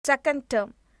Second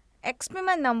term,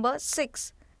 experiment number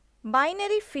 6,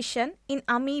 binary fission in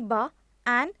amoeba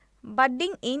and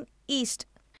budding in yeast.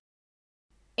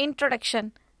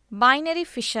 Introduction. Binary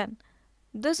fission.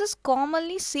 This is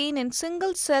commonly seen in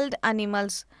single-celled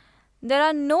animals. There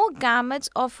are no gametes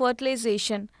of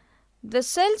fertilization. The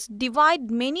cells divide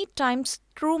many times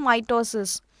through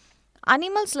mitosis.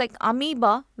 Animals like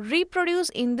amoeba reproduce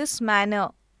in this manner.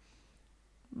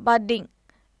 Budding.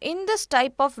 In this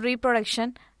type of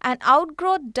reproduction, an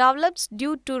outgrowth develops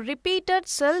due to repeated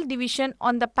cell division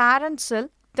on the parent cell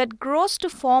that grows to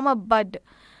form a bud.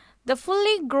 The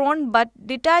fully grown bud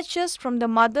detaches from the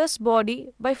mother's body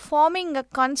by forming a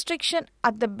constriction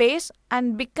at the base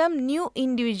and become new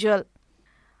individual.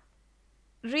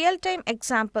 Real-time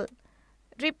example.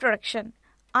 Reproduction.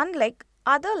 Unlike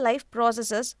other life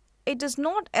processes, it is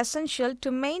not essential to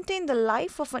maintain the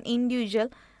life of an individual,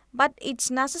 but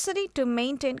it's necessary to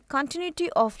maintain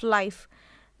continuity of life.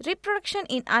 Reproduction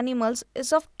in animals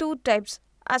is of two types,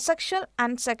 asexual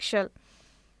and sexual.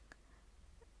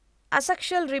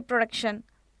 Asexual reproduction.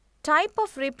 Type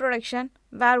of reproduction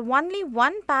where only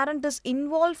one parent is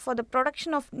involved for the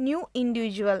production of new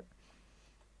individual.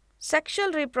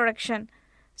 Sexual reproduction.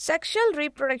 Sexual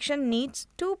reproduction needs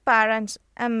two parents,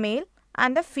 a male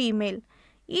and a female.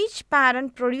 Each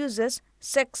parent produces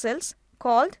sex cells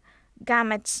called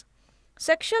gametes.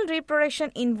 Sexual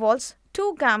reproduction involves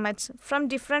two gametes from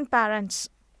different parents.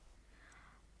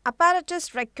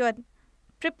 Apparatus required.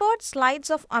 Prepared slides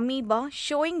of amoeba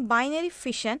showing binary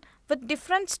fission with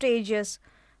different stages.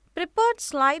 Prepared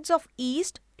slides of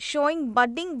yeast showing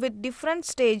budding with different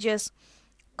stages.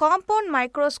 Compound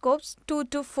microscopes 2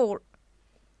 to 4.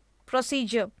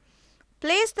 Procedure.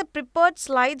 Place the prepared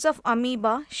slides of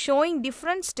amoeba showing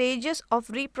different stages of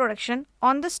reproduction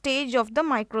on the stage of the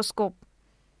microscope.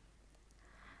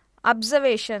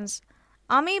 Observations.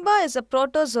 Amoeba is a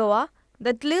protozoa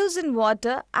that lives in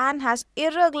water and has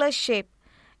irregular shape.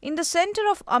 In the center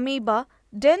of amoeba,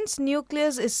 dense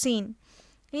nucleus is seen.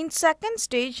 In second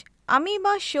stage,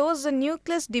 amoeba shows the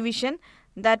nucleus division,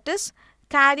 that is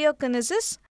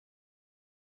karyokinesis.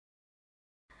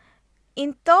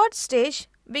 In third stage,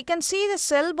 we can see the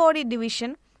cell body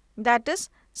division, that is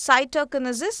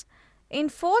cytokinesis. In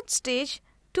fourth stage,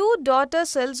 two daughter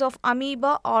cells of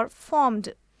amoeba are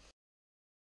formed.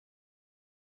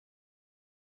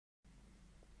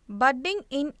 Budding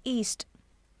in yeast.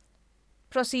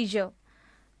 Procedure.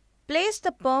 Place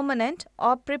the permanent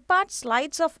or prepared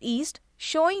slides of yeast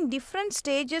showing different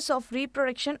stages of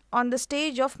reproduction on the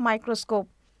stage of microscope.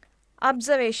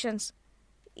 Observations.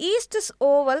 Yeast is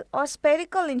oval or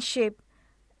spherical in shape.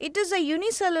 It is a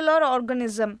unicellular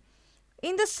organism.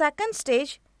 In the second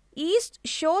stage, yeast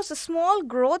shows a small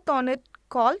growth on it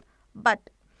called bud.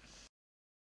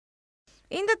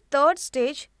 In the third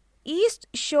stage, yeast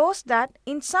shows that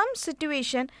in some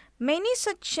situation, many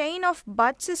such chain of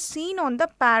buds is seen on the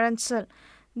parent cell.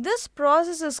 This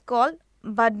process is called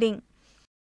budding.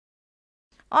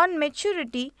 On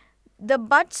maturity, the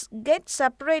buds get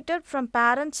separated from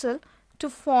parent cell to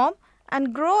form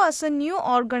and grow as a new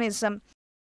organism.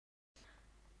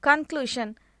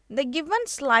 Conclusion. The given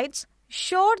slides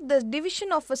showed the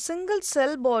division of a single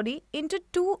cell body into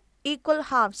two equal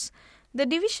halves. The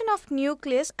division of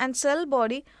nucleus and cell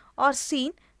body are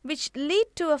seen, which lead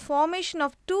to a formation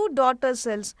of two daughter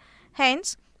cells.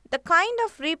 Hence, the kind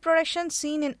of reproduction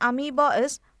seen in amoeba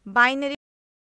is binary